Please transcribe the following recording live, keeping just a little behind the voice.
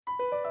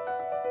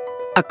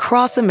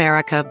Across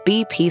America,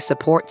 BP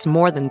supports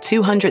more than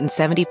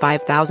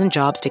 275,000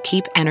 jobs to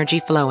keep energy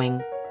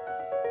flowing.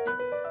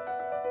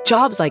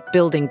 Jobs like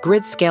building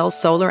grid-scale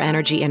solar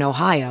energy in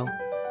Ohio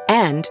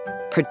and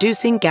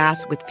producing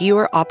gas with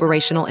fewer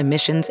operational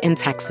emissions in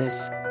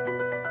Texas.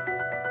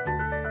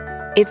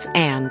 It's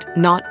and,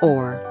 not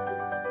or.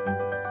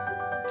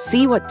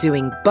 See what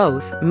doing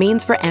both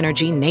means for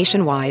energy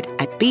nationwide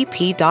at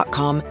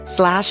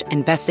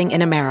bp.com/investing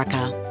in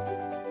America.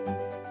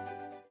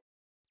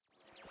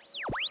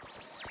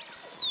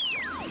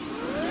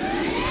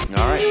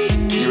 All right,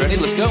 you ready?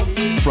 Let's go.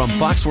 From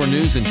Fox 4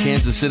 News in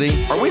Kansas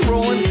City, Are we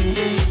rolling?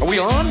 Are we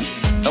on?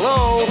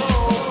 Hello?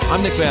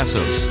 I'm Nick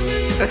Vassos.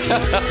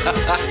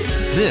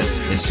 This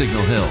is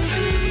Signal Hill.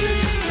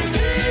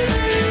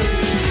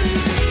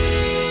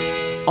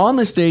 On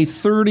this day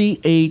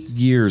 38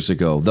 years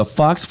ago, the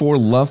Fox 4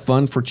 Love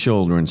Fund for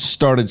Children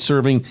started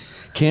serving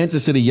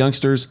Kansas City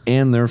youngsters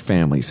and their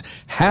families.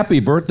 Happy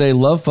birthday,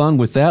 Love Fund.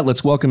 With that,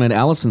 let's welcome in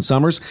Allison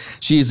Summers.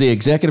 She is the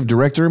executive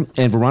director,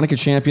 and Veronica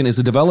Champion is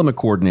the development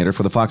coordinator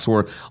for the Fox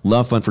 4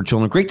 Love Fund for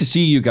Children. Great to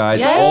see you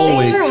guys. Yes,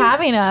 always. Thanks for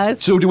having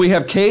us. So do we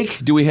have cake?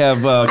 Do we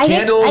have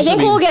candles? I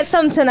think we'll get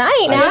some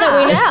tonight now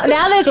that we know.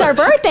 Now that it's our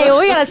birthday,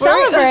 we're going to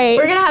celebrate.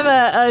 We're going to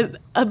have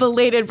a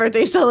belated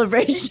birthday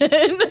celebration.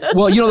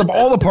 Well,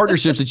 all the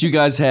partnerships that you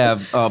guys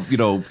have,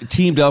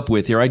 teamed up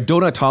with here, right?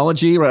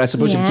 Donutology, right? I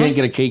suppose if you can't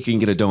get a cake, you can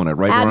get a donut,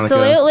 right, Veronica?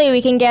 Absolutely.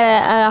 We can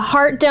get a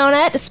heart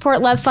donut to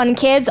support Love Fund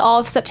Kids all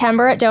of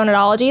September at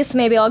Donutology. So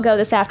maybe I'll go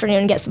this afternoon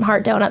and get some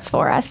heart donuts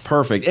for us.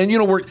 Perfect. And,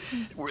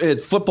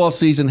 football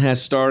season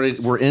has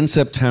started. We're in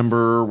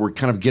September. We're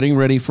kind of getting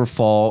ready for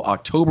fall.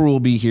 October will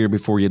be here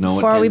before you know it.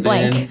 Before we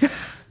blink.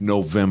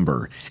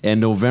 November. And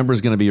November is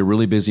going to be a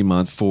really busy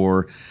month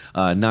for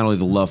not only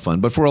the Love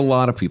Fund, but for a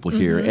lot of people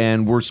here. Mm-hmm.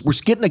 And we're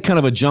getting a kind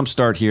of a jump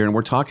start here, and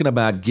we're talking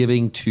about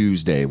Giving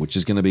Tuesday, which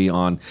is going to be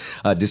on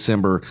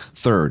December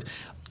 3rd.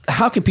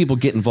 How can people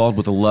get involved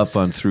with the Love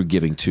Fund through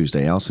Giving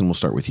Tuesday? Allison, we'll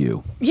start with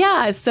you.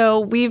 Yeah,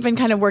 so we've been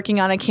kind of working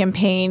on a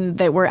campaign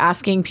that we're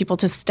asking people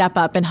to step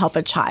up and help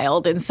a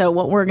child. And so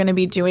what we're going to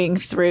be doing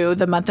through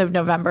the month of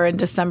November and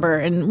December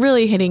and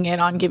really hitting it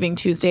on Giving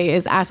Tuesday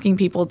is asking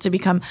people to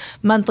become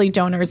monthly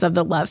donors of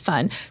the Love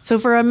Fund. So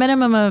for a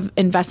minimum of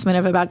investment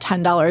of about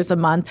 $10 a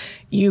month,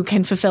 you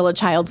can fulfill a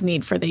child's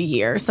need for the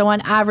year. So on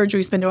average,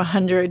 we spend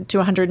 $100 to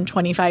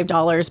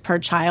 $125 per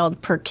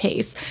child per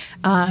case.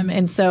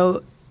 And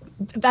so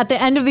at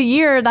the end of the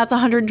year, that's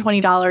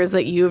 $120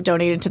 that you've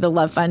donated to the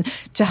Love Fund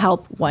to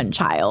help one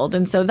child.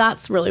 And so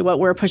that's really what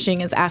we're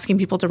pushing, is asking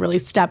people to really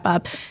step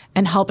up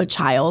and help a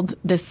child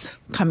this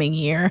coming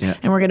year. Yeah.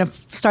 And we're going to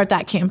start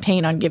that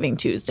campaign on Giving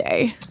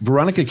Tuesday.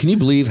 Veronica, can you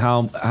believe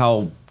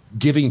how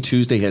Giving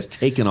Tuesday has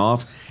taken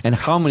off and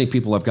how many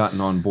people have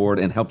gotten on board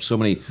and helped so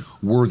many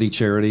worthy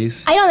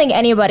charities? I don't think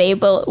anybody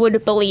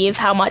would believe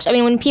how much. I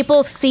mean, when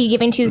people see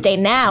Giving Tuesday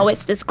now,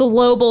 it's this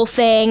global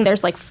thing.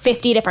 There's like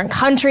 50 different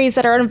countries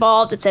that are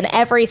involved. It's in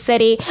every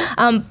city.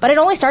 But it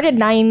only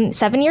started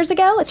 7 years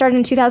ago. It started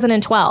in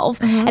 2012.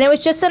 Mm-hmm. And it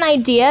was just an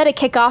idea to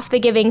kick off the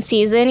giving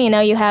season.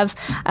 You have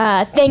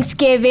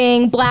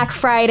Thanksgiving, Black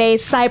Friday,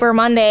 Cyber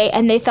Monday,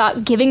 and they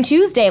thought Giving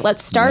Tuesday,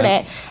 let's start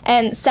it.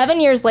 And 7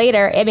 years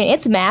later, I mean,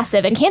 it's massive.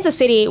 In Kansas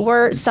City,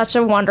 we're such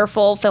a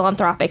wonderful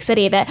philanthropic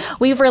city that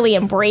we've really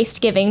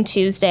embraced Giving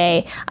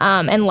Tuesday.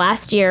 And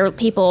last year,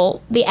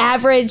 the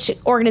average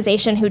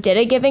organization who did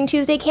a Giving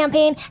Tuesday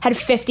campaign had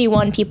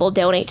 51 people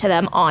donate to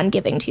them on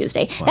Giving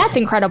Tuesday. Wow. That's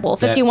incredible.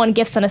 51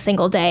 gifts in a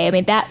single day. I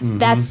mean,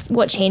 that's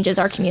what changes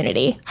our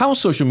community. How will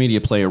social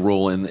media play a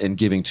role in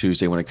Giving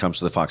Tuesday when it comes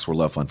to the Fox 4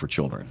 Love Fund for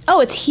Children?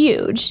 Oh, it's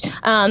huge.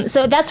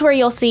 So that's where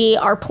you'll see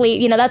our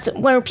plea. That's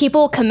where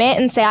people commit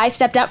and say, I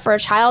stepped up for a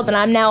child and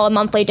I'm now a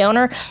monthly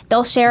donor.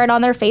 They'll share it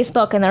on their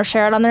Facebook and they'll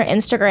share it on their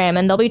Instagram,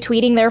 and they'll be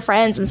tweeting their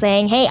friends and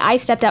saying, hey, I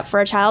stepped up for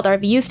a child, or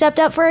have you stepped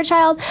up for a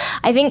child?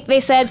 I think they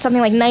said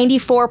something like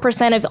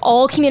 94% of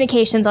all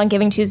communications on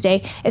Giving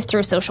Tuesday is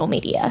through social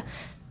media.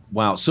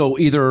 Wow. So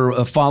either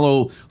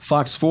follow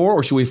Fox 4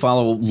 or should we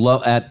follow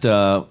at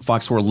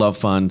Fox 4 Love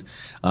Fund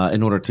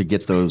in order to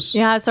get those?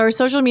 Yeah. So our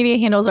social media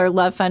handles are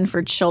Love Fund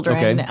for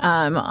Children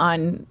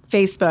on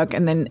Facebook,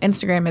 and then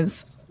Instagram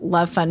is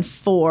Love Fund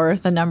 4,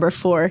 the number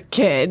 4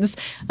 kids.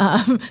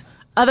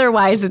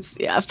 Otherwise, it's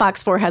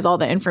Fox 4 has all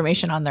the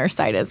information on their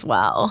site as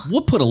well.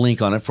 We'll put a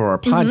link on it for our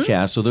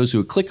podcast, so those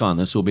who click on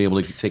this will be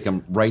able to take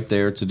them right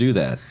there to do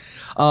that.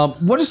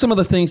 What are some of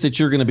the things that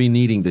you're going to be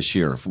needing this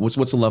year? What's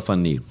the Love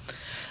Fund need?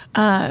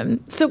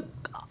 So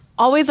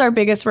always our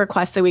biggest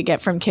request that we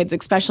get from kids,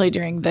 especially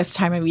during this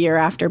time of year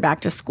after back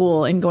to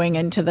school and going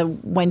into the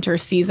winter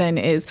season,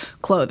 is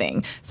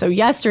clothing. So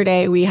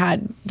yesterday we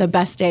had the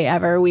best day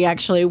ever. We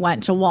actually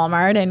went to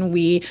Walmart and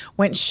we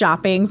went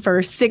shopping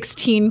for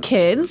 16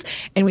 kids,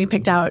 and we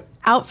picked out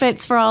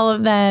outfits for all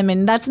of them.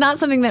 And that's not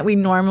something that we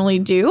normally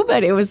do,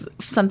 but it was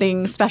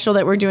something special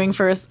that we're doing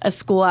for a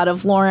school out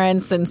of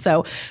Lawrence. And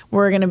so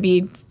we're going to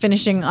be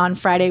finishing on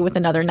Friday with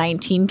another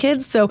 19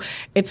 kids. So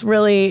it's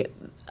really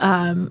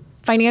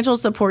financial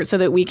support so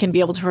that we can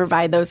be able to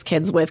provide those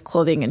kids with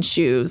clothing and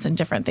shoes and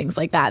different things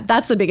like that.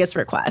 That's the biggest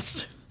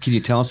request. Can you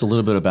tell us a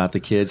little bit about the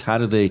kids? How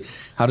do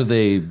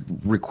they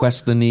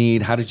request the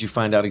need? How did you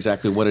find out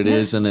exactly what it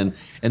is? And then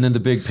the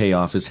big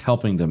payoff is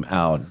helping them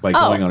out by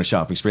going on a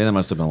shopping spree. That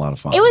must have been a lot of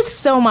fun. It was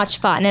so much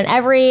fun, and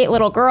every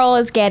little girl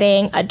is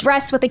getting a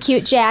dress with a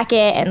cute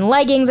jacket and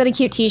leggings and a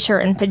cute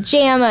t-shirt and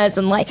pajamas,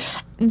 and like,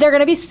 they're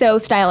going to be so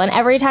stylish. And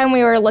every time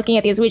we were looking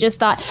at these, we just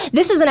thought,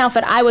 this is an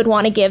outfit I would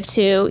want to give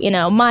to,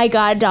 my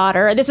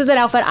goddaughter. This is an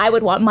outfit I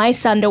would want my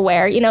son to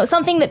wear.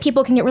 Something that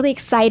people can get really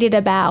excited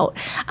about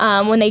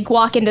when they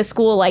walk into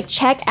school. Like,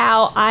 check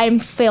out, I'm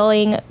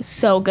feeling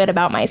so good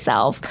about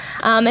myself.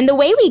 And the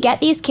way we get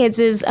these kids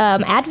is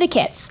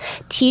advocates,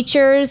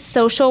 teachers,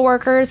 social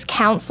workers,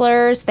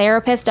 counselors,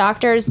 therapists,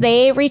 doctors.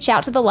 They reach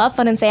out to the Love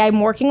Fund and say, I'm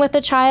working with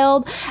a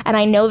child, and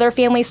I know their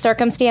family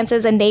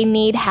circumstances, and they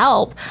need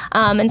help.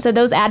 And so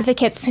those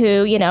advocates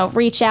who,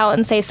 reach out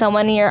and say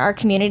someone in our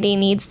community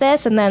needs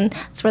this, and then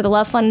that's where the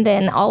Love Fund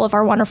and all of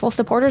our wonderful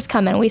supporters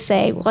come in. We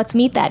say, let's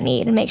meet that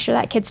need and make sure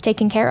that kid's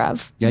taken care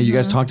of. Yeah, you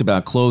guys talked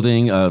about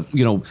clothing.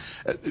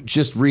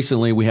 Just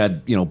recently we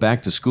had,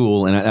 back to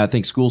school, and I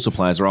think school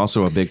supplies are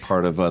also a big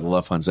part of the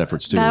Love Fund's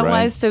efforts too,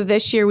 right? So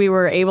this year we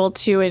were able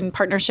to, in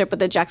partnership with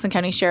the Jackson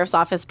County Sheriff's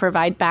Office,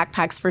 provide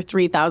backpacks for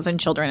 3,000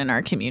 children in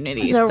our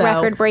community. It's a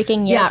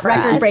record-breaking year for us.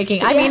 Yeah,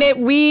 record-breaking. I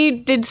mean, we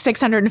did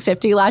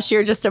 650 last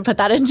year, just to put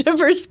that into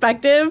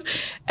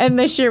perspective. And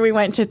this year we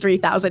went to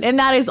 3,000. And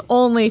that is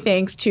only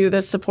thanks to the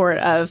support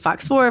of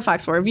Fox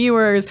 4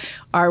 viewers,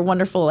 our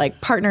wonderful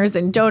partners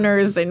and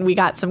donors. And we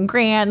got some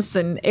grants,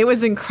 and it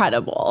was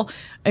incredible.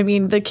 I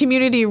mean, the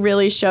community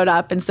really showed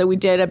up. And so we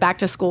did a back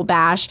to school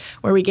bash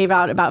where we gave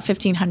out about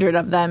 1,500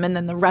 of them. And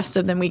then the rest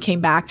of them, we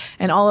came back,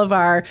 and all of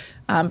our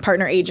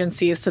partner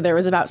agencies, so there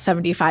was about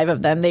 75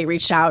 of them, they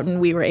reached out, and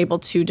we were able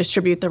to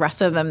distribute the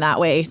rest of them that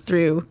way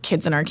through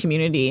kids in our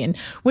community. And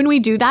when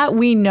we do that,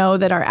 we know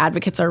that our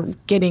advocates are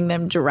getting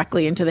them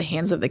directly into the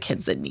hands of the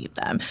kids that need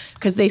them,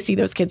 because they see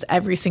those kids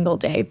every single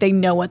day. They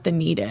know what the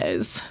need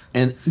is.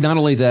 And not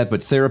only that,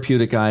 but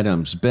therapeutic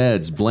items,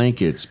 beds,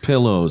 blankets,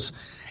 pillows,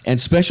 and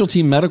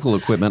specialty medical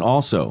equipment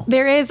also.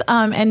 There is,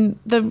 and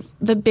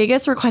the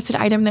biggest requested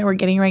item that we're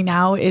getting right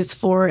now is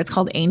it's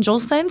called Angel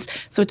Sense.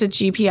 So it's a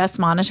GPS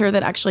monitor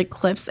that actually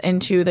clips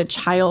into the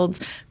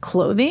child's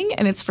clothing,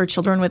 and it's for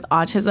children with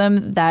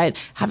autism that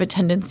have a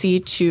tendency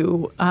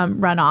to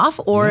run off,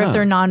 or if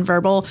they're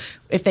nonverbal.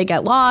 If they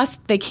get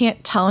lost, they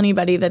can't tell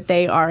anybody that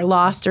they are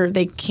lost, or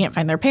they can't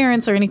find their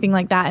parents or anything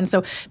like that. And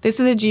so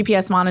this is a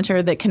GPS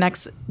monitor that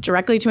connects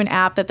directly to an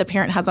app that the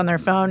parent has on their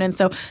phone. And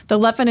so the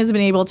Love Fund has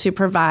been able to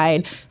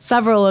provide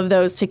several of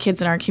those to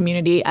kids in our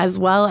community, as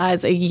well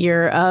as a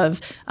year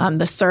of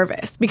the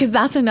service. Because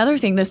that's another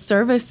thing. The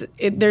service,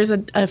 there's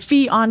a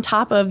fee on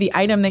top of the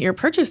item that you're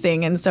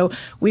purchasing. And so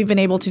we've been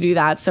able to do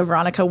that. So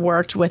Veronica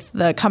worked with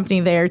the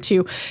company there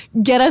to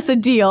get us a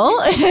deal.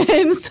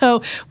 And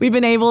so we've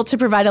been able to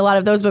provide a lot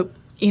of those, but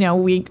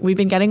we've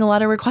been getting a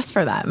lot of requests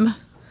for them.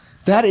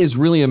 That is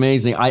really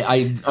amazing.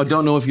 I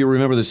don't know if you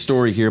remember the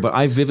story here, but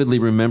I vividly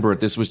remember it.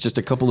 This was just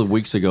a couple of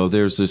weeks ago.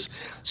 There's this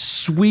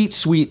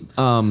sweet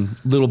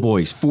little boy.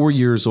 He's 4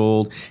 years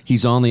old.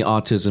 He's on the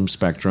autism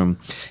spectrum.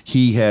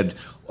 He had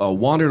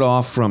wandered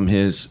off from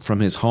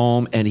his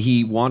home, and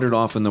he wandered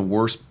off in the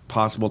worst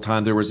possible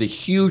time. There was a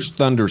huge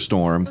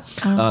thunderstorm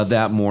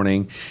that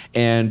morning,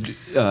 and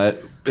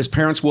his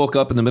parents woke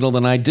up in the middle of the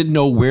night, didn't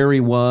know where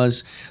he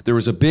was. There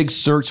was a big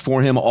search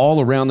for him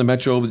all around the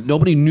metro.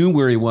 Nobody knew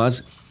where he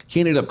was. He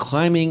ended up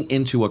climbing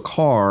into a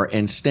car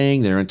and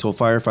staying there until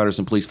firefighters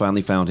and police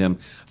finally found him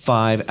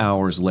 5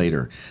 hours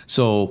later.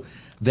 So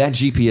that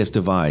GPS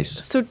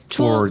device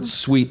for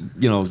sweet,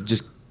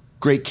 just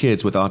great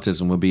kids with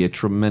autism would be a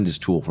tremendous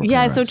tool for parents.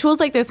 Yeah, so tools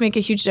like this make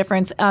a huge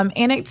difference. And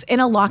it's in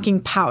a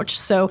locking pouch.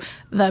 So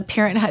the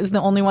parent is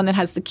the only one that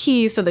has the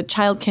key, so the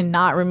child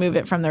cannot remove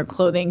it from their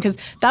clothing. Because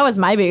that was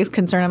my biggest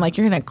concern. I'm like,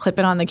 you're going to clip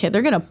it on the kid.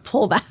 They're going to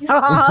pull that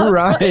off.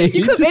 Right.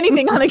 You clip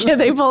anything on a kid,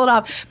 they pull it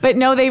off. But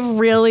no, they've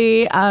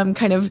really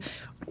kind of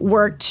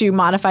work to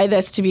modify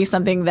this to be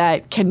something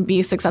that can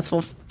be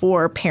successful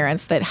for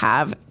parents that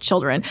have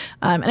children.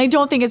 And I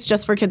don't think it's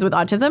just for kids with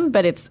autism,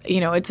 but it's a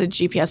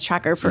GPS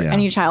tracker for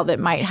any child that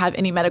might have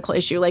any medical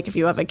issue. Like if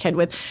you have a kid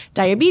with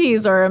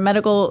diabetes or a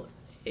medical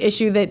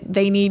issue that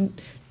they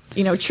need,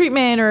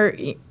 treatment or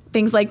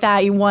things like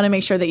that, you want to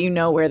make sure that you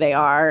know where they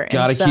are.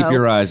 Got to keep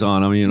your eyes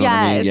on them, what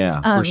I mean?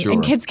 Yeah, for sure.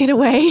 And kids get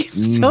away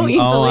so easily.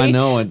 Oh, I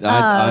know it.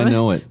 I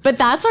know it. But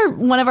that's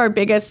one of our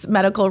biggest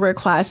medical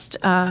requests.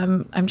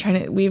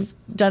 We've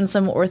done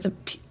some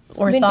orthopedics.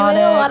 We've been doing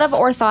a lot of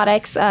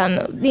orthotics.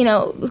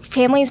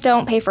 Families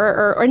don't pay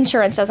for, or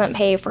insurance doesn't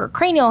pay for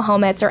cranial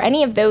helmets or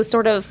any of those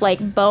sort of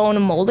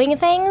bone molding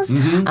things.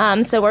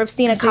 Mm-hmm. So we've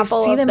seen a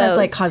couple of those. They see them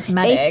as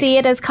cosmetic. They see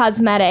it as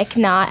cosmetic,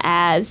 not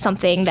as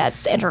something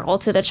that's integral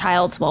to the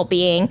child's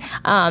well-being.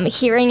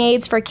 Hearing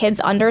aids for kids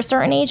under a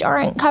certain age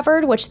aren't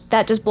covered, which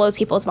that just blows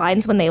people's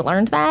minds when they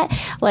learned that.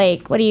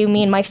 What do you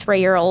mean my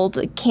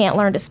 3-year-old can't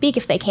learn to speak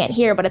if they can't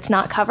hear, but it's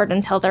not covered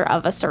until they're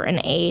of a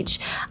certain age?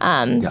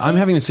 I'm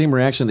having the same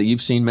reaction that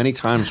you've seen many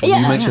times when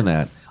Yeah. you mention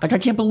that. Like, I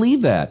can't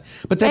believe that.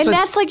 But that's And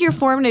that's like your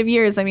formative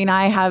years. I mean,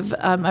 I have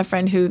a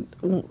friend who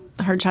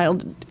her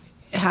child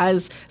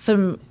has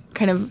some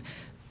kind of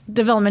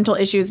developmental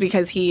issues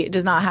because he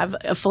does not have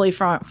a fully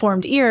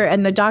formed ear,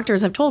 and the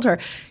doctors have told her,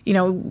 you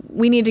know,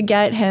 we need to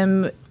get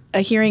him a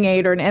hearing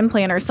aid or an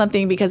implant or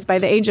something, because by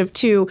the age of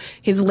 2,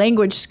 his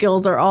language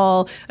skills are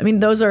all, I mean,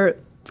 those are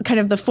kind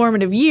of the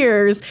formative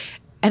years.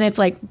 And it's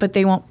like, but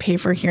they won't pay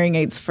for hearing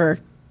aids for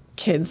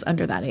kids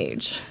under that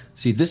age.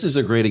 See, this is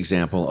a great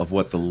example of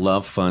what the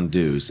Love Fund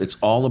does. It's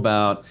all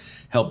about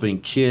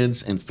helping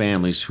kids and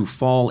families who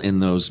fall in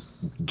those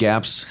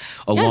gaps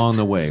along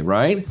the way,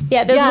 right?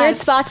 Yeah, those weird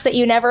Yes. spots that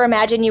you never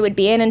imagine you would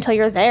be in until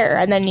you're there,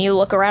 and then you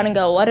look around and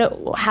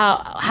go,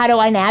 how do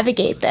I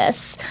navigate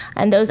this?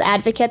 And those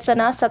advocates in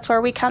us, that's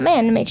where we come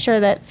in to make sure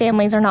that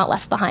families are not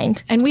left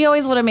behind. And we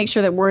always want to make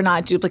sure that we're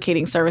not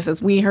duplicating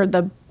services. We heard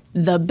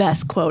the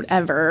best quote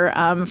ever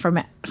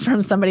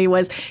from somebody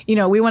was, you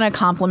know, we want to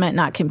complement,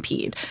 not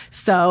compete.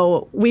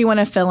 So we want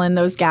to fill in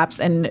those gaps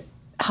and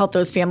help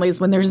those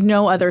families when there's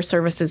no other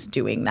services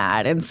doing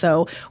that. And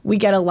so we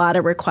get a lot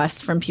of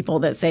requests from people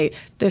that say,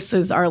 this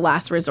is our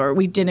last resort.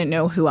 We didn't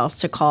know who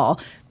else to call.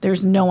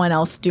 There's no one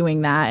else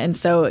doing that. And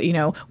so, you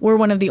know, we're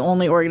one of the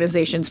only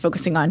organizations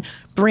focusing on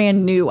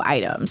brand new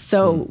items.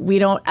 So we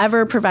don't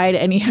ever provide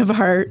any of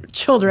our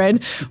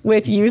children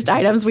with used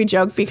items. We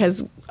joke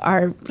because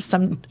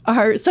some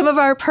of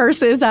our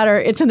purses that are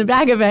it's in the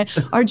bag event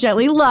are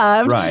gently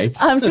loved. Right.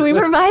 So we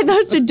provide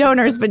those to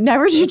donors, but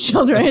never to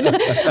children.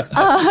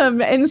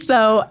 And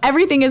so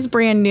everything is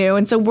brand new.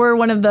 And so we're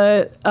one of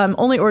the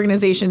only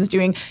organizations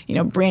doing, you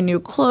know, brand new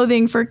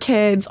clothing for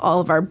kids. All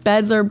of our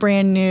beds are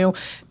brand new.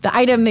 The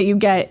item that you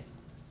get,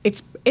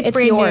 it's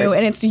brand yours. new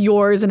and it's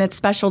yours and it's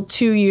special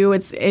to you.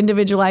 It's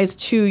individualized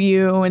to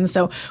you. And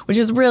so, which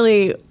is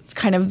really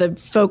kind of the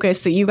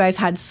focus that you guys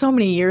had so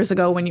many years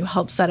ago when you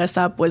helped set us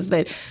up, was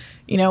that,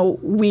 you know,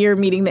 we are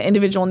meeting the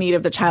individual need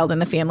of the child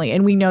and the family.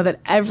 And we know that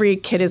every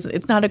kid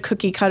it's not a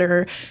cookie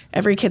cutter.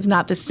 Every kid's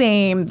not the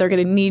same. They're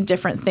going to need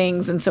different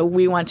things. And so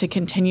we want to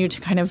continue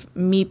to kind of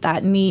meet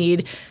that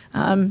need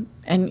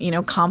and, you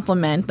know,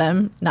 complement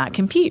them, not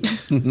compete.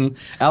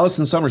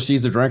 Allison Summers,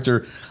 she's the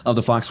director of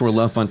the Fox 4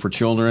 Love Fund for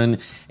Children.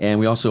 And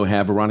we also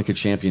have Veronica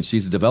Champion.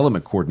 She's the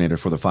development coordinator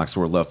for the Fox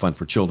 4 Love Fund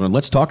for Children.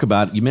 Let's talk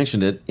about, you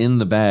mentioned it, In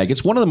the Bag.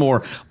 It's one of the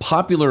more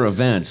popular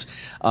events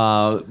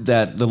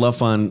that the Love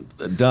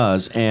Fund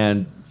does.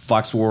 And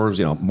Fox 4's,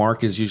 you know,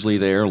 Mark is usually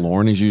there.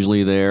 Lauren is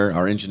usually there.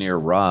 Our engineer,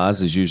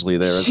 Roz, is usually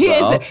there as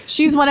well.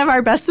 She's one of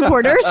our best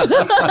supporters.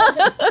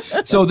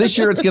 So this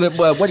year it's going to,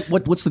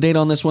 what's the date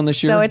on this one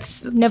this year? So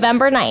it's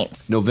November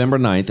 9th November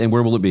 9th. And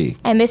where will it be?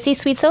 at Misty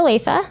Suites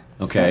Olathe.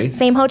 Okay. So,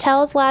 same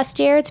hotel as last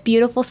year. It's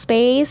beautiful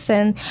space,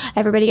 and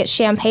everybody gets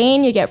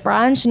champagne, you get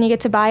brunch, and you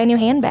get to buy a new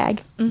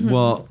handbag.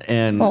 Well,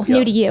 and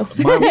New to you.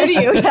 new to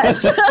you,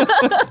 yes.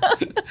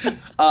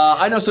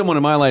 I know someone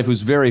in my life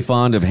who's very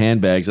fond of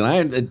handbags, and I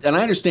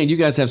understand you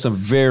guys have some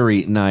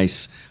very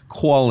nice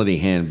quality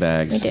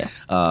handbags We do.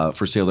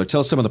 For sale.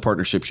 Tell us some of the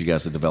partnerships you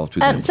guys have developed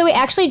with them. So we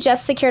actually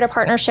just secured a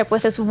partnership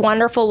with this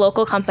wonderful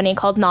local company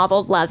called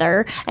Novel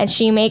Leather, and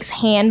she makes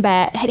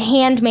handmade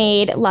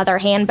leather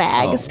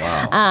handbags.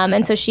 Oh, wow.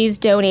 And so she's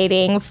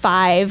donating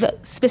 5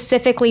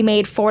 specifically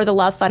made for the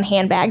Love Fund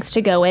handbags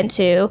to go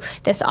into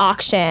this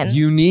auction.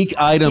 Unique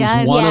items,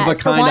 Yes. one of a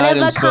kind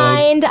items,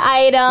 one-of-a-kind folks.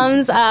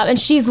 items. And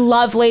she's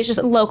lovely. She's just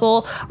a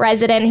local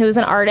resident who's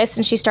an artist,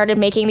 and she started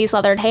making these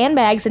leathered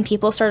handbags, and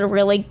people started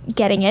really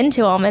getting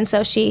into them. And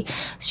so she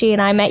and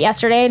I met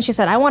yesterday, and she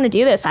said, I want to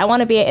do this. I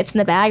want to be, it's in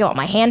the bag. I want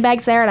my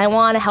handbags there, and I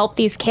want to help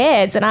these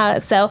kids.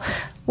 And so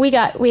we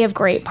have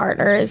great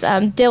partners.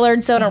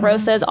 Dillard Zona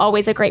Rosa is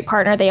always a great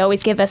partner. They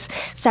always give us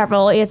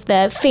several of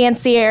the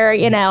fancier,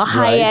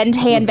 high-end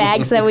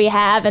handbags that we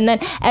have. And then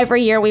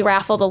every year we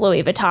raffle the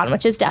Louis Vuitton,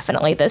 which is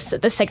definitely the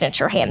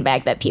signature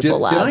handbag that people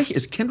love.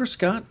 Is Kendra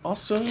Scott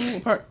also a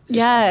partner?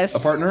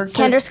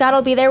 Kendra Scott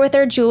will be there with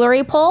their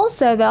jewelry pull,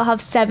 so they'll have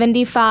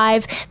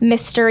 75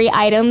 mystery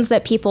items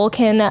that people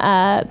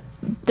can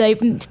they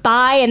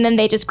buy, and then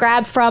they just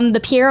grab from the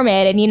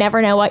pyramid, and you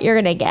never know what you're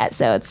going to get.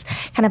 So it's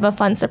kind of a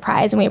fun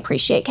surprise, and we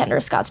appreciate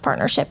Kendra Scott's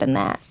partnership in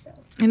that.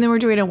 And then we're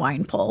doing a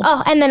wine poll.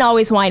 Oh, and then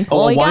always wine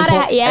pool. Oh, You wine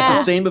gotta, pool yeah. at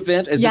the same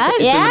event as Yes.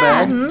 it's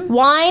in the bag?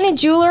 Wine,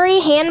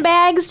 jewelry,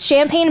 handbags,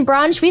 champagne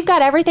brunch. We've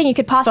got everything you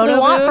could possibly Photo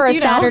want booth, for a you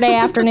know. Saturday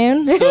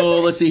afternoon. So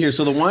let's see here.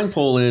 So the wine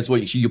poll is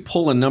what you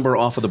pull a number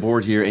off of the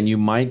board here, and you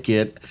might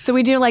get. So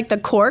we do like the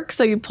cork.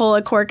 So you pull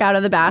a cork out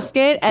of the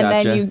basket, and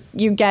Gotcha. then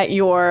you get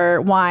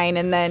your wine,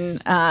 and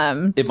then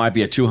It might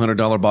be a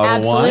 $200 bottle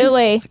Absolutely. of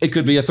wine. It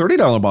could be a $30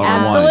 bottle of wine.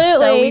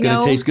 Absolutely. So we Gonna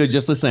know- taste good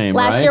just the same,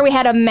 Last right? year we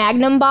had a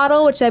Magnum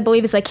bottle, which I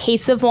believe is a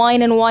case of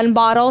wine in one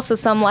bottle. So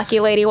some lucky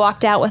lady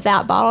walked out with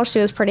that bottle. She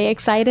was pretty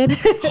excited.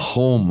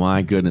 Oh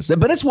my goodness.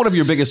 But it's one of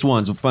your biggest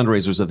ones,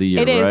 fundraisers of the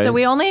year, It is. right? So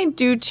we only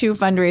do 2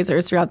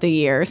 fundraisers throughout the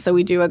year. So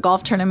we do a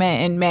golf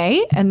tournament in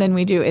May, and then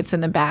we do It's in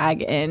the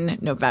Bag in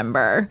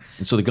November.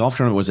 And so the golf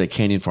tournament was at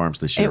Canyon Farms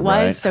this year, It was.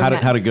 right? So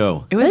How'd it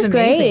go? It was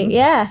amazing. Great.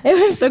 Yeah. It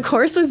was. The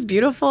course was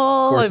beautiful.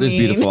 Of course, it's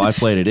beautiful. I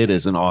played it. It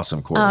is an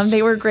awesome course.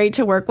 They were great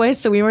to work with.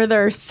 So we were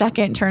their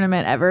second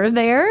tournament ever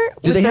there.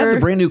 Did they have the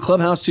brand new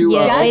clubhouse too?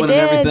 Yes, they open did.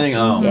 and everything?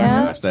 Oh Yeah.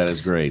 my gosh, that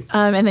is great.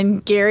 And then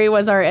Gary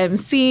was our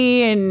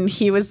MC, and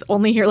he was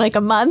only here like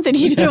a month, and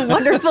he did a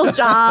wonderful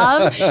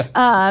job.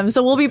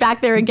 So we'll be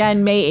back there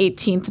again May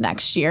 18th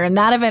next year, and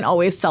that event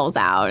always sells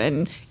out.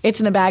 And It's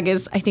in the Bag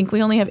is, I think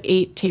we only have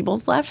 8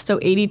 tables left, so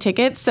 80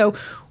 tickets. So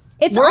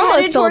It's we're almost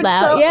headed sold towards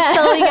out. Yeah.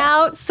 selling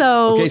out.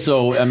 So Okay,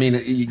 so I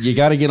mean, you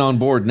got to get on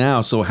board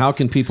now. So how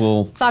can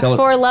people?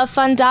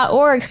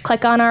 Fox4lovefun.org.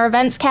 Click on our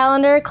events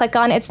calendar, click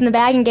on It's in the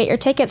Bag, and get your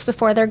tickets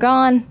before they're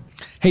gone.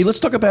 Hey, let's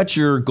talk about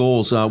your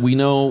goals. We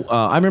know,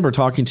 I remember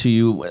talking to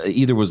you,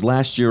 either was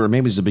last year or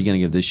maybe it was the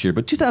beginning of this year,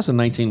 but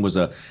 2019 was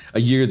a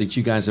year that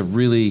you guys have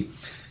really,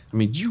 I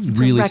mean, you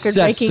really set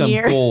record-breaking some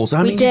year. goals.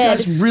 I mean, did. you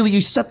guys really,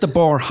 you set the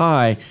bar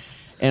high,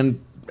 and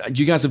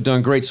you guys have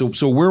done great.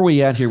 So where are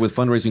we at here with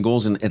fundraising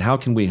goals, and how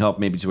can we help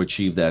maybe to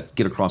achieve that,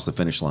 get across the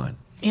finish line?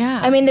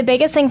 yeah. I mean, the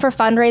biggest thing for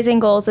fundraising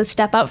goals is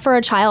Step Up for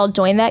a Child,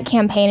 join that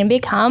campaign, and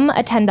become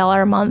a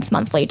 $10 a month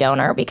monthly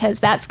donor, because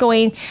that's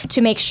going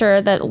to make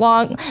sure that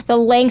the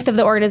length of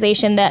the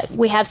organization, that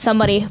we have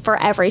somebody for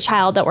every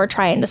child that we're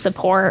trying to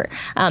support.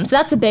 So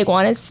that's a big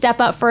one, is Step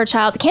Up for a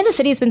Child. Kansas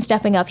City has been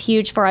stepping up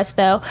huge for us,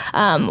 though.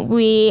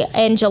 We,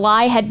 in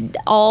July, had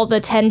all the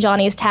 10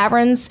 Johnny's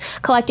Taverns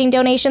collecting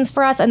donations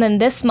for us, and then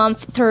this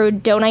month through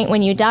Donate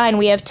When You Dine,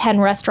 we have 10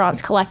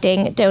 restaurants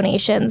collecting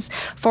donations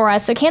for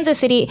us. So Kansas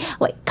City,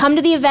 come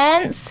to the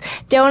events,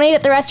 donate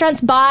at the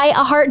restaurants, buy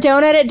a heart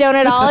donut at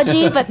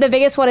Donutology. But the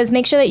biggest one is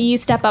make sure that you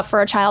step up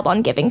for a child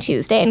on Giving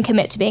Tuesday and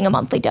commit to being a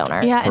monthly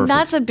donor. Yeah, and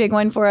that's a big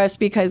one for us,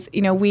 because,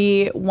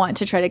 we want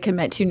to try to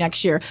commit to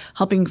next year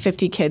helping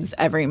 50 kids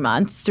every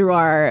month through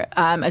our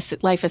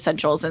Life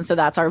Essentials. And so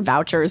that's our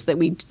vouchers that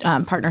we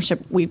partner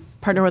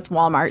with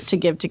Walmart to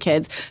give to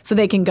kids so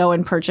they can go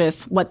and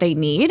purchase what they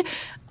need.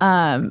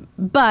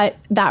 But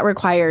that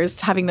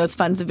requires having those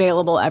funds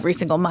available every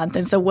single month.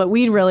 And so what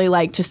we'd really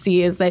like to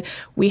see is that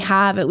we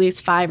have at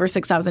least $5,000 or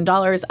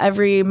 $6,000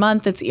 every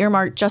month that's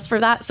earmarked just for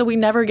that. So we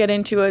never get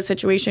into a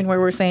situation where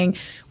we're saying,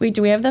 wait,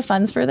 do we have the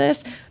funds for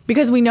this?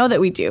 Because we know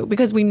that we do,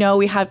 because we know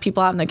we have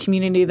people out in the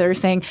community that are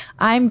saying,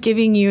 I'm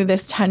giving you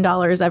this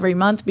 $10 every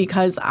month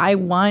because I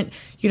want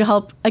you to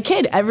help a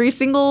kid every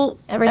single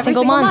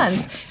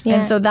month. Yeah.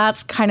 And so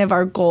that's kind of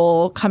our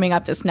goal coming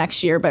up this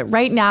next year. But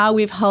right now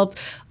we've helped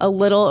a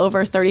little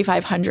over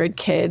 3,500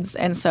 kids.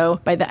 And so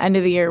by the end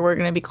of the year, we're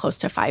going to be close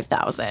to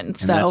 5,000.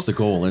 So that's the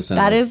goal, isn't it?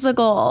 That is the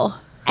goal.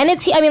 And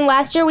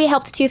last year we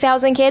helped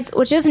 2,000 kids,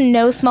 which is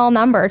no small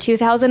number.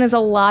 2,000 is a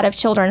lot of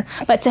children.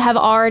 But to have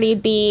already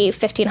be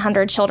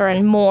 1,500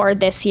 children more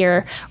this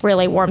year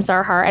really warms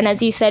our heart. And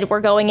as you said,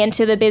 we're going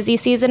into the busy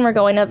season. We're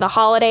going to the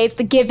holidays,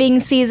 the giving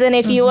season,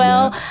 if you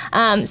will.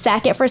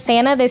 Sack It for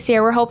Santa this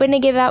year. We're hoping to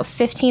give out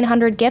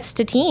 1,500 gifts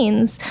to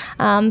teens.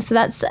 So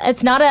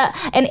it's not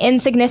an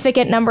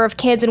insignificant number of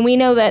kids. And we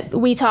know that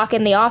we talk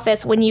in the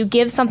office, when you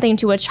give something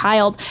to a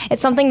child,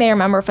 it's something they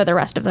remember for the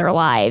rest of their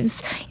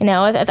lives.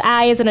 If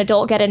I, as an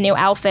adult, get a new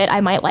outfit,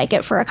 I might like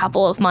it for a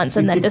couple of months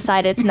and then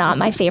decide it's not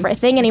my favorite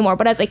thing anymore.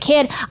 But as a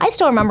kid, I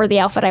still remember the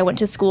outfit I went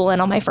to school in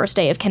on my first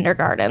day of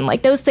kindergarten.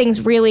 Like, those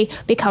things really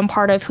become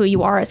part of who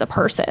you are as a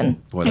person.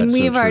 Boy, And that's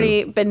so we've true.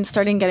 already been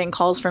starting getting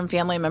calls from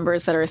family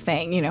members that are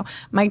saying,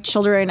 my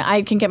children,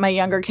 I can get my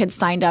younger kids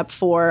signed up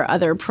for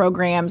other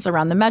programs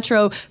around the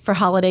metro for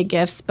holiday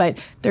gifts, but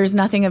there's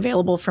nothing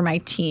available for my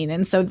teen.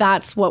 And so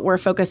that's what we're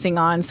focusing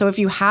on. So if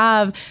you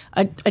have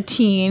a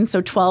teen,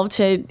 so 12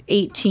 to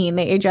 18,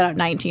 they age out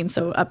at 19,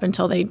 so up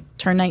until they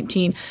turn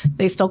 19,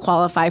 they still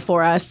qualify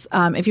for us.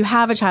 If you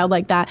have a child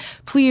like that,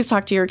 please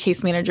talk to your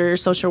case manager, your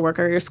social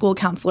worker, your school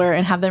counselor,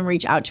 and have them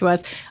reach out to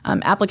us.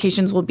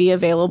 Applications will be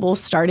available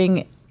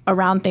starting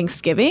around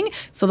Thanksgiving,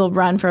 so they'll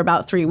run for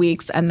about 3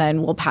 weeks, and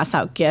then we'll pass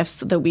out gifts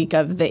the week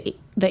of the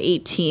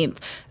 18th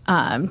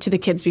to the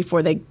kids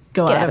before they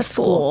go out of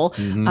school.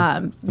 And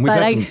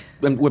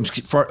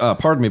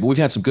pardon me, but we've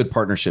had some good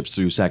partnerships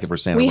through Sack It for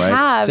Santa, We right?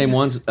 have. Same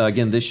ones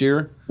again this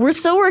year? We're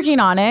still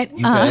working on it.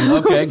 Okay,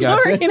 We're still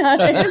gotcha. working on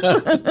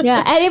it.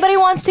 Yeah, anybody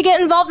wants to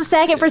get involved with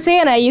Sack It for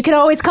Santa, you can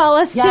always call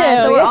us too.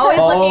 So we're always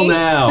Call looking.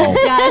 now.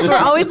 Yes, we're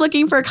always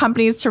looking for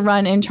companies to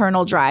run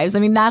internal drives. I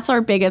mean, that's our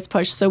biggest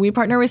push. So we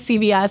partner with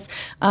CVS.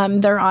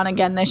 They're on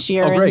again this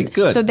year. Oh, great, and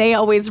good. So they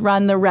always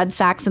run the red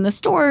sacks in the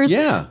stores.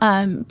 Yeah.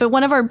 But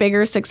one of our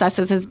bigger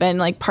successes has been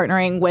like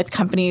partnering with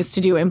companies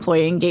to do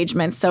employee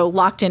engagement. So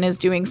Locked In is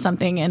doing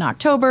something in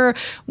October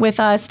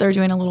with us. They're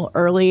doing a little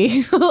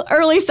early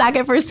Sack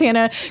It for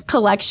Santa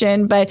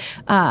collection, but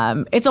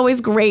it's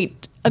always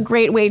great a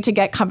great way to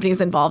get companies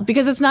involved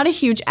because it's not a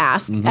huge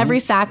ask. Every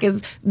sack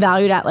is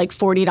valued at like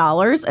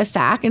 $40 a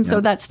sack. And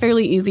so that's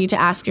fairly easy to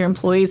ask your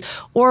employees.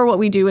 Or what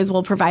we do is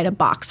we'll provide a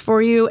box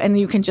for you and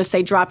you can just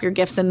say, drop your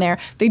gifts in there.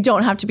 They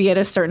don't have to be at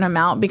a certain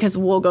amount because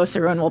we'll go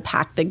through and we'll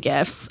pack the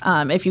gifts.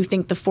 If you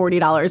think the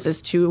 $40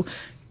 is too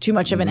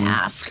much of an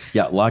ask.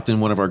 Yeah, Lockton,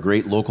 one of our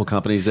great local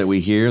companies that we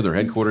hear. They're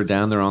headquartered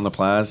down there on the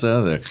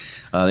plaza.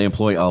 They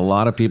employ a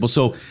lot of people.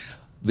 So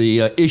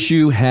the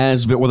issue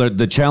has been, well,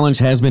 the challenge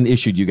has been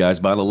issued, you guys,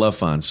 by the Love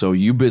Fund. So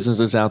you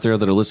businesses out there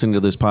that are listening to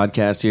this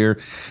podcast here,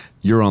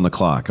 you're on the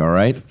clock, all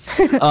right?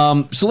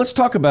 So let's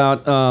talk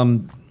about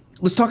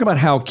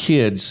how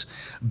kids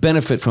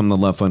benefit from the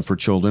Love Fund for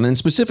Children, and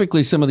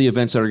specifically some of the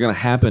events that are going to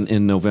happen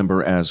in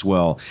November as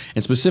well.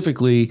 And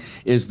specifically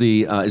is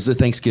the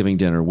Thanksgiving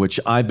dinner, which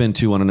I've been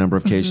to on a number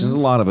of occasions. A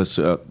lot of us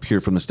here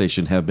from the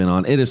station have been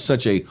on. It is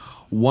such a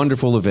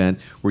wonderful event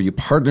where you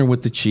partner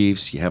with the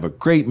Chiefs, you have a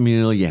great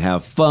meal, you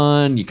have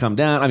fun, you come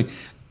down. I mean,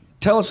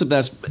 tell us if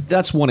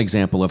that's one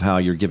example of how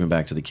you're giving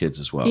back to the kids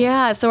as well.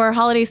 Yeah, so our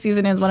holiday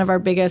season is one of our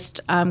biggest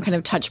kind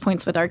of touch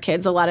points with our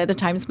kids. A lot of the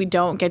times we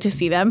don't get to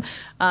see them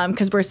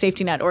because we're a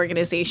safety net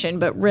organization,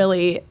 but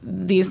really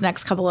these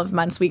next couple of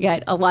months we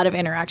get a lot of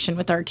interaction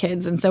with our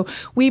kids. And so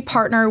we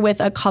partner with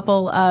a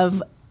couple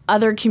of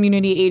other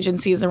community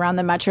agencies around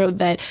the metro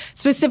that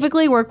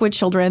specifically work with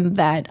children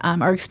that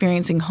are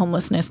experiencing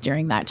homelessness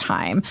during that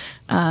time.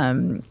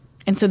 And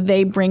so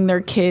they bring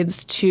their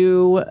kids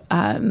to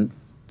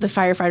the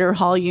Firefighter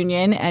Hall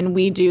Union, and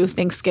we do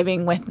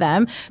Thanksgiving with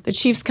them. The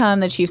Chiefs come,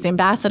 the Chiefs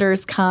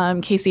ambassadors come,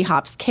 Casey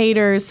Hops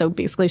caters, so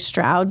basically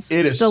Stroud's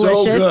It is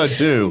delicious. so good,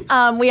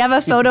 too. We have a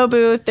photo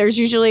booth. There's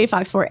usually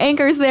Fox 4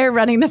 anchors there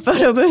running the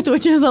photo booth,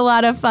 which is a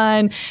lot of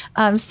fun.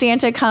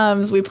 Santa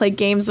comes. We play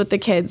games with the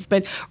kids.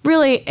 But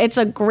really, it's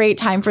a great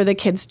time for the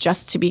kids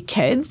just to be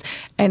kids.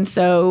 And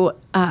so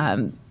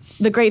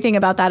the great thing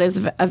about that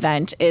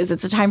event is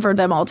it's a time for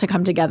them all to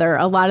come together.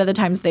 A lot of the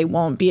times they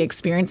won't be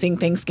experiencing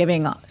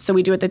Thanksgiving, so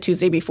we do it the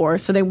Tuesday before,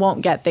 so they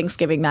won't get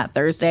Thanksgiving that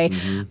Thursday.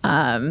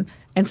 And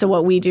so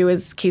what we do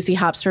is Casey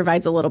Hops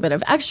provides a little bit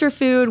of extra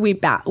food. We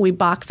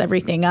box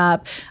everything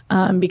up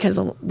because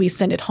we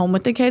send it home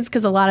with the kids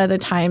because a lot of the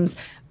times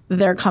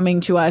they're coming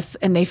to us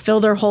and they fill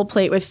their whole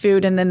plate with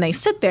food and then they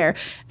sit there.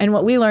 And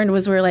what we learned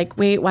was we're like,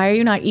 wait, why are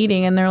you not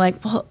eating? And they're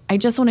like, well, I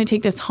just want to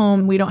take this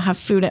home. We don't have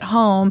food at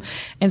home.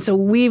 And so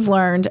we've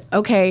learned,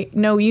 okay,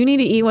 no, you need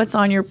to eat what's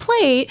on your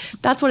plate.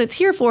 That's what it's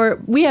here for.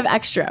 We have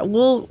extra.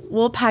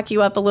 We'll pack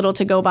you up a little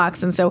to-go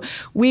box. And so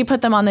we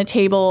put them on the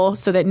table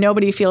so that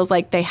nobody feels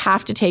like they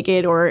have to take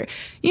it or,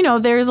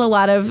 there's a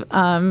lot of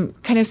kind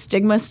of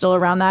stigma still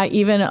around that,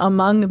 even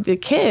among the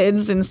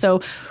kids. And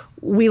so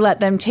we let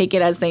them take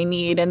it as they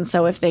need. And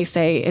so if they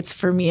say it's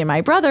for me and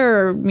my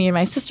brother or me and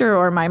my sister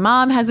or my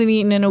mom hasn't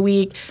eaten in a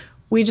week,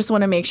 we just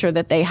want to make sure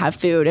that they have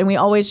food. And we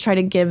always try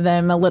to give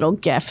them a little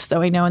gift.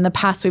 So I know in the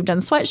past we've done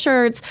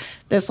sweatshirts.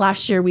 This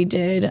last year we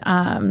did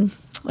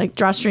like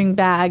drawstring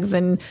bags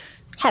and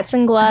hats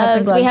and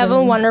gloves. We have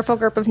a wonderful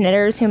group of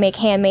knitters who make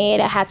handmade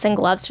hats and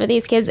gloves for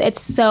these kids.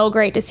 It's so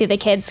great to see the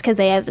kids because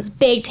they have this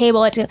big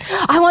table.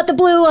 I want the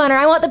blue one or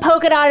I want the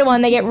polka dotted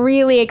one. They get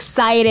really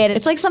excited.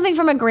 It's like something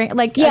from a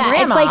grandma.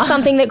 It's like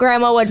something that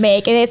grandma would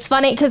make. And it's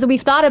funny because we've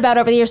thought about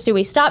over the years, do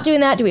we stop doing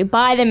that? Do we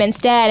buy them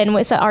instead? And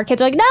our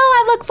kids are like, no,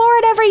 I look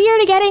forward every year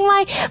to getting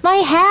my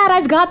hat.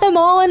 I've got them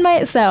all in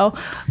my... So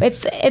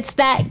it's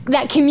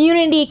that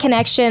community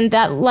connection,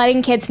 that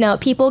letting kids know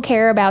people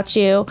care about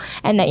you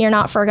and that you're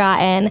not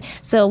forgotten.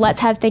 So let's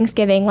have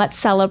Thanksgiving. Let's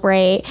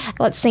celebrate.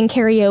 Let's sing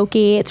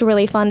karaoke. It's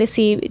really fun to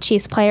see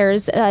Chiefs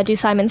players do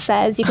Simon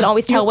Says. You can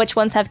always tell which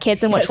ones have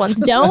kids and which ones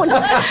don't.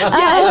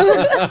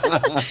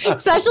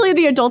 Especially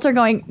the adults are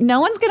going, no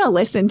one's going to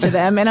listen to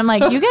them. And I'm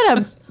like, you get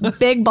a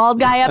big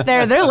bald guy up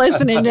there. They're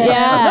listening to him.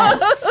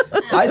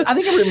 I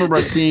think I remember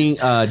seeing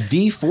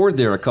Dee Ford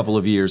there a couple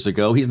of years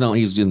ago. He's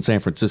in San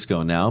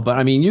Francisco now. But,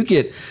 I mean, you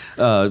get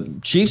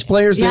Chiefs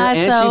players there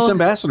and Chiefs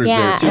ambassadors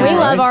there, too. We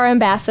love our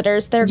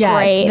ambassadors. They're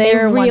great. They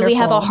really wonderful.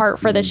 have a heart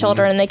for the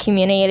children in the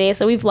community.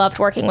 So we've loved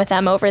working with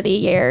them over the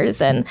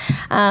years. And,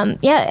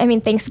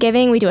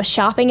 Thanksgiving, we do a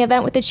shopping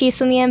event with the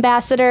Chiefs and the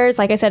ambassadors.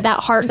 Like I said,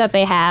 that heart that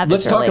they have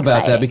Let's is really talk about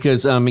exciting. that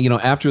because,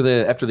 after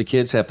the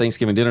kids have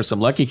Thanksgiving dinner, some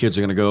lucky kids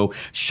are going to go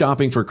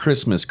shopping for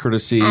Christmas,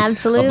 courtesy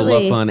of the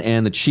Love Fund,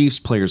 and the Chiefs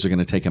players are going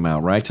to take them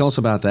out, right? Tell us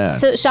about that.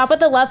 So Shop with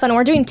the Love Fund,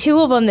 we're doing 2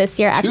 of them this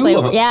year, actually. 2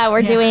 of them? Yeah,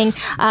 we're doing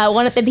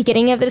one at the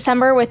beginning of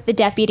December with the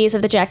deputies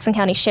of the Jackson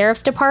County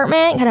Sheriff's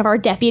Department, kind of our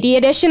deputy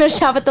edition of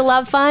Shop with the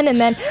Love Fund, and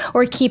then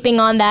we're keeping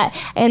on that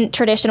in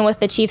tradition with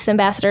the Chiefs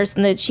ambassadors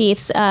and the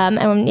Chiefs.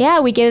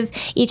 We give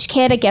each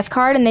kid a gift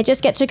card, and they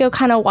just get to go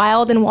kind of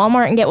wild in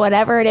Walmart and get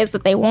whatever it is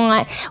that they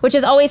want, which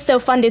is always so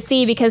fun to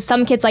see because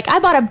some kids like, I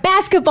bought a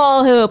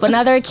basketball hoop.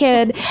 Another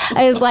kid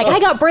is like, I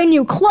got brand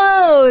new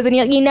clothes, and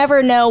you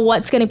never know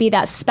what's going to be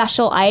that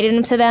special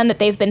item to them that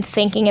they've been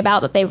thinking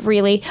about, that they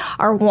really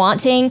are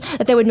wanting,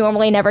 that they would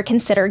normally never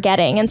consider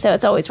getting. And so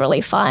it's always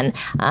really fun.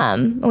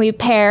 We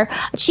pair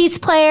a Chiefs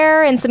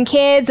player and some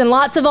kids and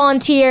lots of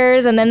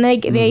volunteers, and then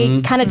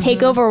they kind of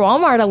take over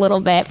Walmart a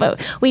little bit.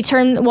 But we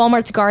turn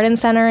Walmart's garden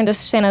center into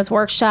Santa's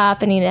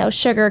workshop, and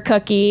sugar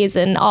cookies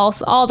and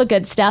all the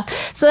good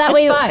stuff. So that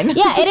way, fun.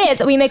 Yeah, it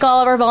is. We make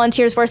all of our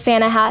volunteers wear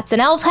Santa hats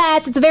and elf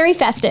hats. It's very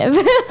festive.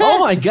 Oh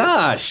my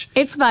gosh.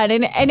 It's fun,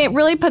 and it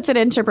really puts it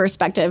into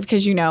perspective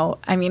because,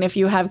 if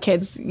you have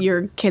kids,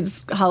 your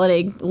kids'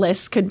 holiday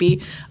list could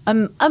be a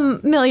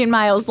million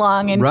miles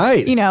long. And,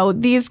 right.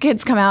 These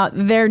kids come out,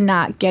 they're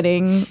not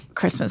getting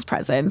Christmas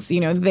presents.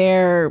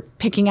 They're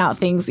picking out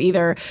things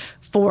either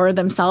for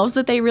themselves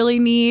that they really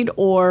need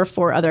or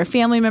for other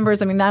family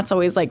members. I mean, that's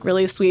always like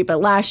really sweet. But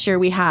last year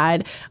we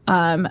had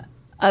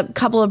a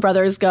couple of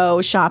brothers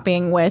go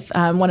shopping with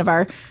one of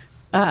our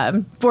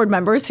board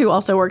members who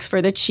also works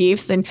for the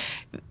Chiefs, and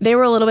they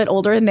were a little bit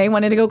older and they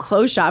wanted to go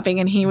clothes shopping,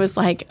 and he was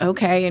like,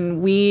 okay.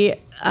 And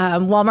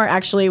Walmart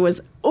actually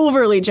was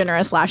overly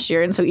generous last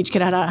year, and so each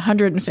kid had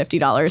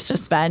 $150 to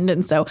spend,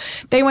 and so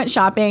they went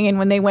shopping. And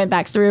when they went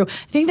back through,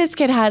 I think this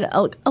kid had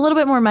a little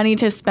bit more money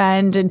to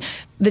spend, and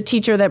the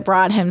teacher that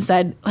brought him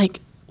said, like,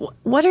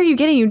 what are you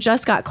getting? You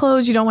just got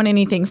clothes. You don't want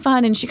anything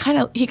fun. And he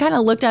kind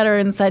of looked at her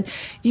and said,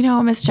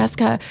 Miss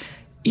Jessica,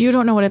 you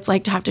don't know what it's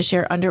like to have to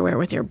share underwear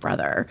with your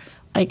brother.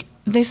 Like,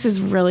 this is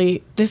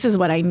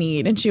what I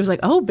need. And she was like,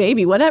 oh,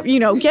 baby, whatever,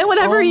 get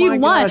whatever you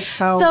want.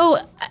 So,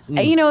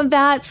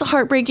 that's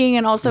heartbreaking.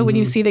 And also when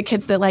you see the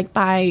kids that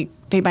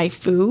they buy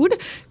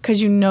food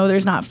because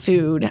there's not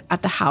food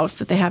at the house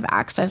that they have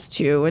access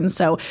to. And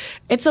so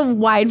it's a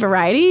wide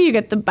variety. You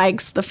get the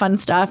bikes, the fun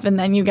stuff, and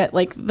then you get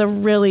the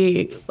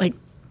really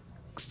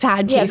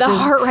sad cases. The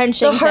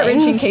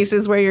heart-wrenching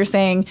cases where you're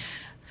saying,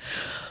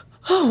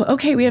 oh,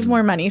 okay, we have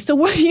more money. So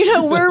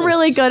we're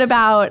really good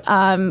about,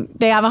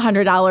 they have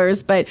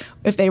 $100, but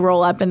if they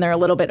roll up and they're a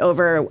little bit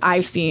over,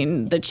 I've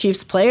seen the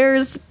Chiefs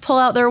players pull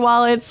out their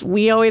wallets.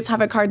 We always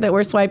have a card that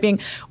we're swiping.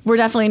 We're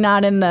definitely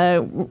not in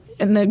the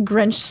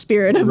Grinch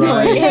spirit of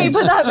going, hey,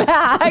 put that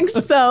back.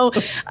 So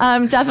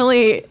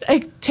definitely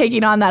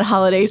taking on that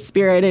holiday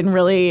spirit and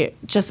really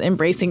just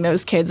embracing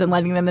those kids and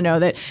letting them know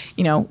that,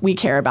 we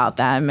care about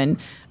them. And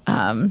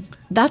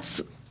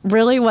that's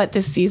really what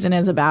this season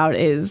is about,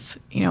 is,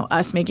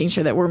 us making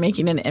sure that we're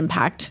making an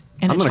impact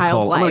in a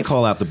child's life. I'm going to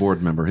call out the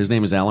board member. His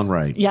name is Alan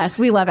Wright. Yes,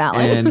 we love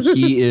Alan. And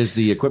he is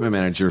the equipment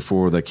manager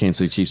for the Kansas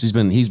City Chiefs.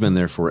 He's been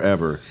there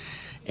forever.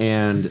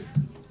 And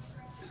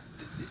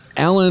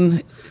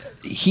Alan,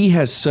 he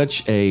has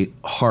such a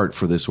heart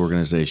for this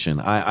organization.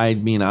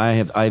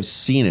 I've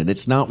seen it.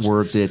 It's not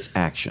words, it's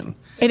action.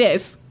 It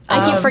is.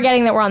 I keep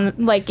forgetting that we're on,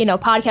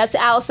 podcast.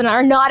 Allison and I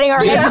are nodding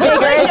our heads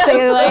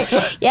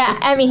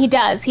vigorously. He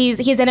does.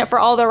 He's in it for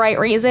all the right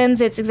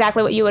reasons. It's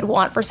exactly what you would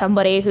want for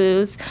somebody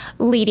who's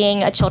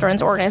leading a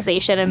children's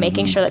organization and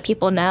making sure that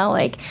people know,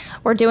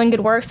 we're doing good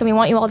work, so we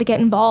want you all to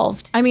get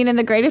involved. And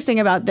the greatest thing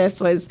about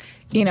this was,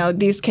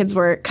 these kids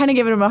were kind of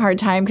giving him a hard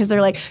time because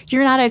they're like,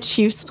 you're not a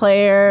Chiefs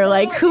player.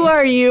 Who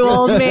are you,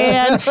 old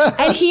man?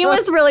 And he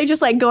was really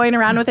just going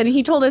around with it. And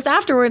he told us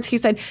afterwards, he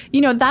said,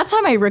 that's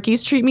how my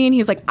rookies treat me. And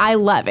he's like, I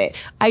love it.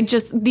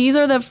 These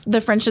are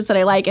the friendships that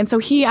I like. And so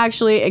he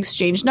actually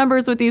exchanged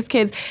numbers with these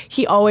kids.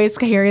 He always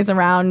carries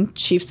around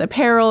Chiefs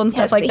apparel and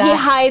stuff like that. He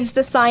hides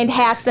the signed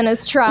hats in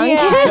his trunk.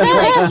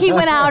 Yeah, he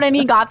went out and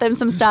he got them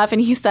some stuff. And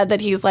he said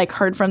that he's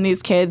heard from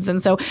these kids.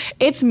 And so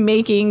it's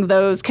making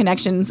those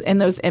connections and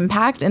those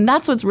impacts. And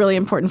that's what's really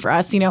important for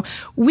us.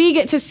 We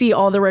get to see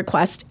all the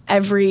requests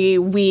every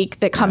week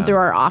that come through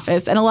our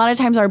office. And a lot of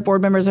times our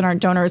board members and our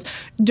donors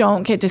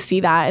don't get to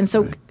see that. And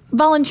so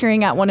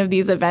volunteering at one of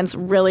these events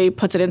really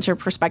puts it into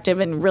perspective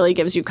and really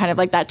gives you kind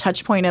of that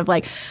touch point of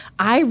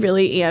I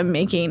really am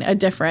making a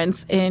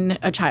difference in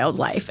a child's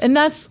life. And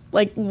that's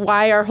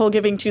why our whole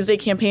Giving Tuesday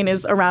campaign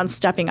is around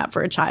stepping up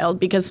for a child,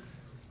 because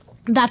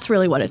that's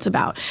really what it's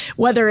about.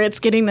 Whether it's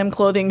getting them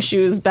clothing,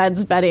 shoes,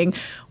 beds, bedding,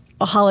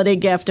 a holiday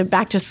gift, a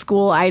back to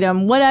school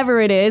item, whatever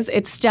it is,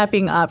 it's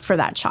stepping up for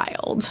that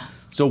child.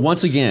 So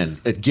once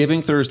again, at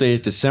Giving Thursday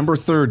is December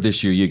 3rd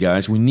this year, you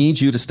guys. We need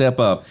you to step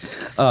up.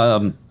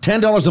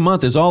 $10 a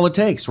month is all it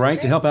takes, right,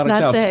 to help out a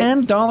child.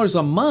 $10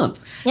 a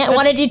month. Yeah,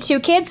 want to do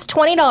 2 kids?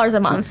 $20 a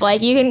month.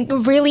 You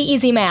can really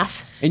easy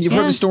math. And you've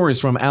heard the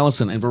stories from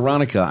Allison and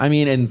Veronica.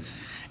 And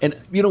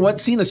you know what?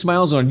 Seeing the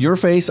smiles on your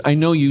face, I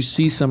know you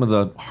see some of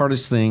the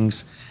hardest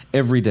things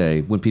every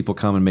day when people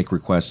come and make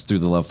requests through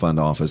the Love Fund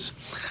office.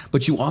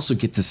 But you also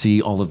get to see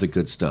all of the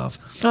good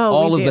stuff,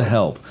 all of the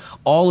help,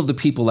 all of the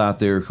people out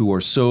there who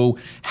are so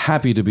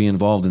happy to be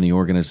involved in the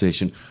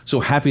organization, so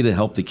happy to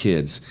help the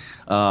kids.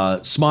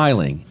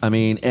 smiling. I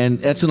mean, and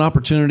that's an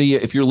opportunity.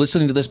 If you're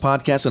listening to this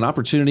podcast, an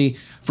opportunity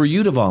for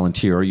you to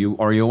volunteer. Are you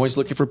always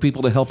looking for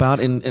people to help out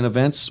in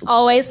events?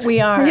 Always.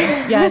 We are.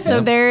 Yeah.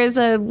 So there is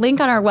a link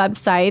on our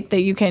website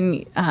that you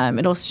can,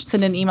 it'll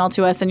send an email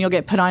to us and you'll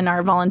get put on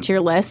our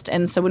volunteer list.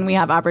 And so when we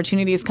have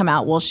opportunities come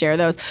out, we'll share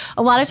those.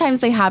 A lot of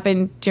times they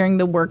happen during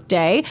the work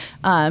day,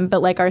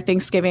 but like our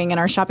Thanksgiving and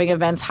our shopping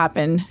events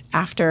happen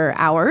after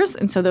hours.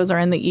 And so those are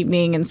in the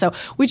evening. And so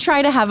we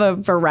try to have a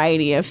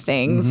variety of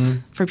things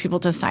for people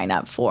to sign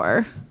up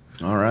for.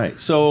 All right.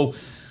 So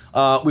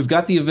we've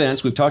got the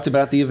events. We've talked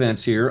about the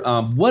events here.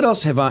 What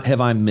else have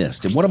I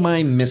missed? And what am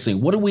I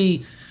missing? What are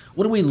we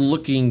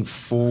looking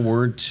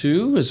forward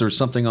to? Is there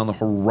something on the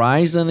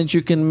horizon that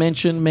you can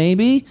mention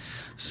maybe?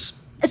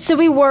 So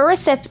we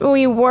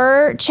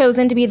were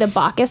chosen to be the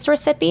Bacchus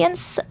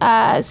recipients.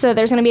 So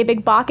there's going to be a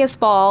big Bacchus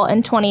ball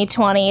in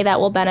 2020 that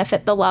will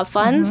benefit the Love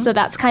Fund. So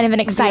that's kind of an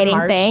exciting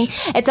thing.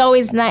 It's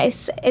always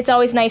nice. It's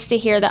always nice to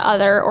hear that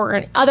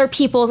other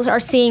people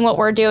are seeing what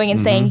we're doing and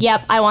saying,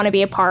 "Yep, I want to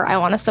be a part. I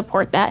want to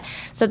support that."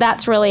 So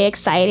that's really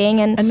exciting.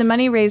 And the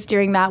money raised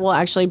during that will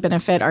actually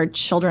benefit our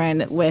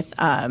children with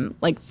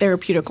like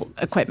therapeutic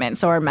equipment,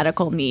 so our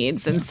medical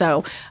needs, and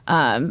so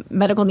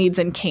medical needs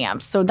in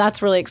camps. So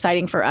that's really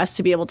exciting for us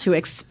to be able to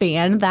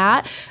expand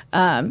that.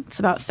 It's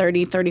about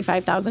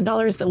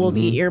 $35,000 that will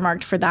be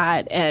earmarked for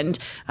that. And,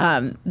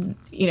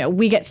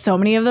 we get so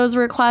many of those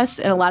requests,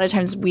 and a lot of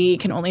times we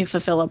can only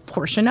fulfill a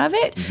portion of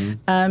it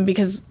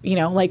because,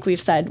 like we've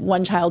said,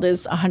 one child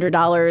is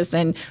 $100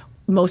 and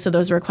most of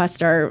those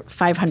requests are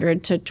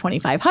 $500 to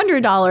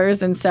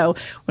 $2,500. And so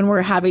when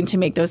we're having to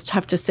make those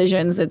tough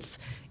decisions, it's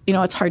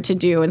hard to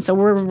do. And so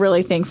we're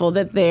really thankful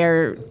that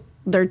their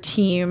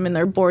team and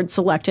their board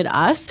selected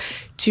us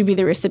to be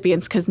the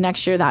recipients, because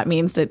next year that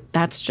means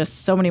that's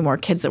just so many more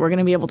kids that we're going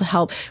to be able to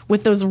help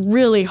with those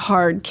really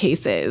hard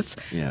cases.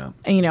 Yeah.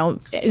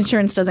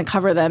 Insurance doesn't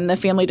cover them. The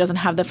family doesn't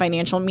have the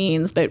financial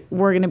means, but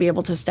we're going to be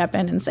able to step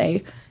in and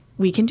say,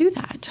 we can do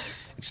that.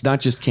 It's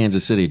not just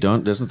Kansas City.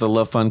 Doesn't the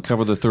Love Fund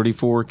cover the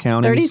 34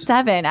 counties?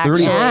 37,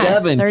 actually.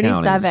 37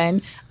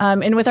 37.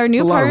 And with our new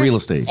It's a lot of real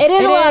estate. It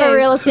is a lot of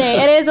real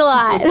estate. It is a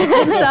lot.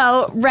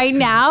 So right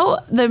now,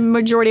 the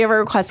majority of our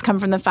requests come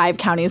from the 5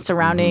 counties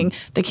surrounding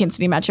the Kansas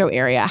City metro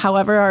area.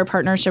 However, our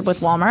partnership with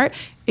Walmart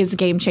is a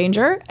game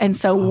changer. And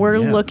so we're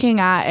looking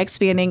at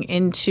expanding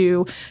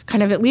into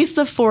kind of at least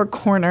the 4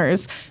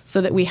 corners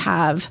so that we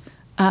have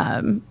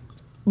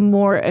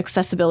more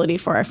accessibility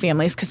for our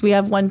families, because we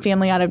have one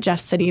family out of Jeff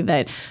City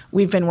that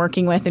we've been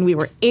working with, and we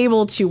were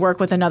able to work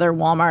with another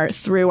Walmart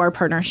through our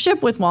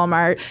partnership with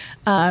Walmart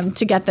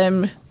to get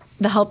them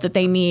the help that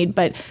they need.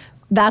 But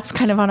that's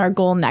kind of on our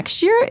goal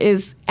next year,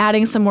 is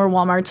adding some more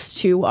Walmarts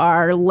to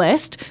our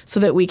list so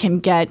that we can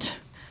get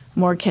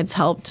more kids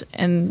helped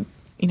in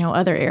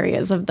other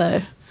areas of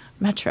the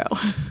metro.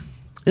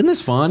 Isn't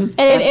this fun?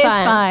 It is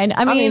fun.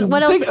 I mean,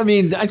 what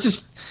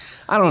else?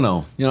 I don't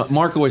know.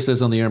 Mark always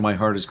says on the air, my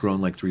heart has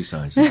grown like 3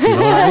 sizes. You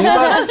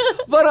know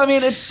what I mean?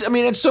 But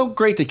it's so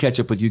great to catch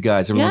up with you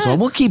guys every once in a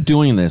while. We'll keep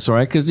doing this, all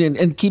right?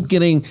 And keep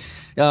getting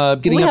we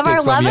have updates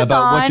our from you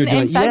about what you're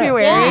doing. in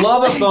February. Yeah.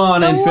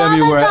 Love-a-thon in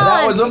February.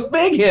 That was a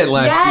big hit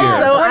last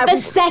year. So the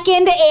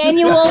second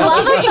annual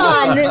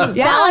Love-a-thon,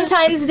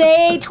 Valentine's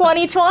Day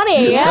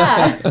 2020.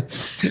 Yeah.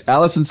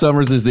 Allison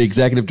Summers is the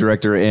executive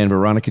director, and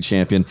Veronica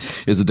Champion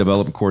is the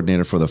development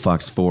coordinator for the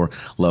Fox 4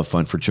 Love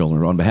Fund for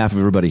Children. On behalf of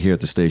everybody here at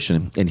the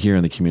station and here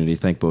in the community,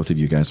 thank both of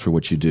you guys for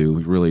what you do.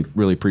 We really,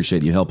 really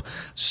appreciate you help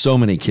so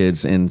many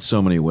kids in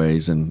so many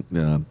ways, and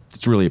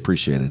it's really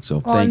appreciated.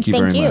 So thank you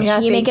very much. Yeah,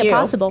 you make it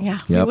possible. Yeah,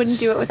 we wouldn't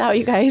do it without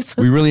you guys.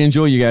 We really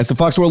enjoy you guys. The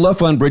Fox 4 Love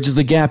Fund bridges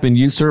the gap in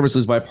youth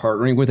services by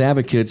partnering with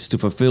advocates to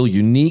fulfill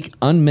unique,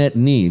 unmet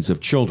needs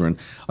of children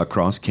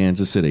across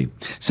Kansas City.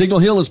 Signal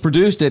Hill is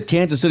produced at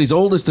Kansas City's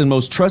oldest and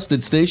most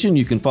trusted station.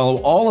 You can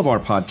follow all of our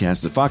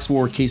podcasts at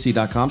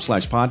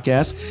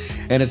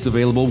fox4kc.com/podcast, and it's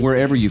available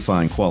wherever you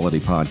find quality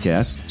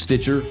podcasts: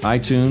 Stitcher,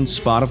 iTunes,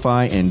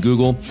 Spotify, and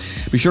Google.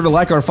 Be sure to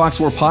like our Fox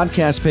 4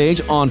 podcast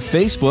page on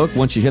Facebook.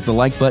 Once you hit the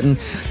like button,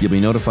 you'll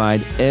be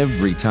notified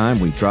every time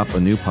we drop a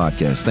new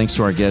podcast. Thanks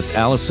to our guests,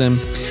 Allison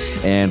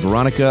and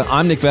Veronica.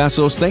 I'm Nick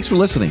Vassos. Thanks for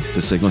listening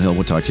to Signal Hill.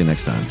 We'll talk to you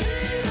next time.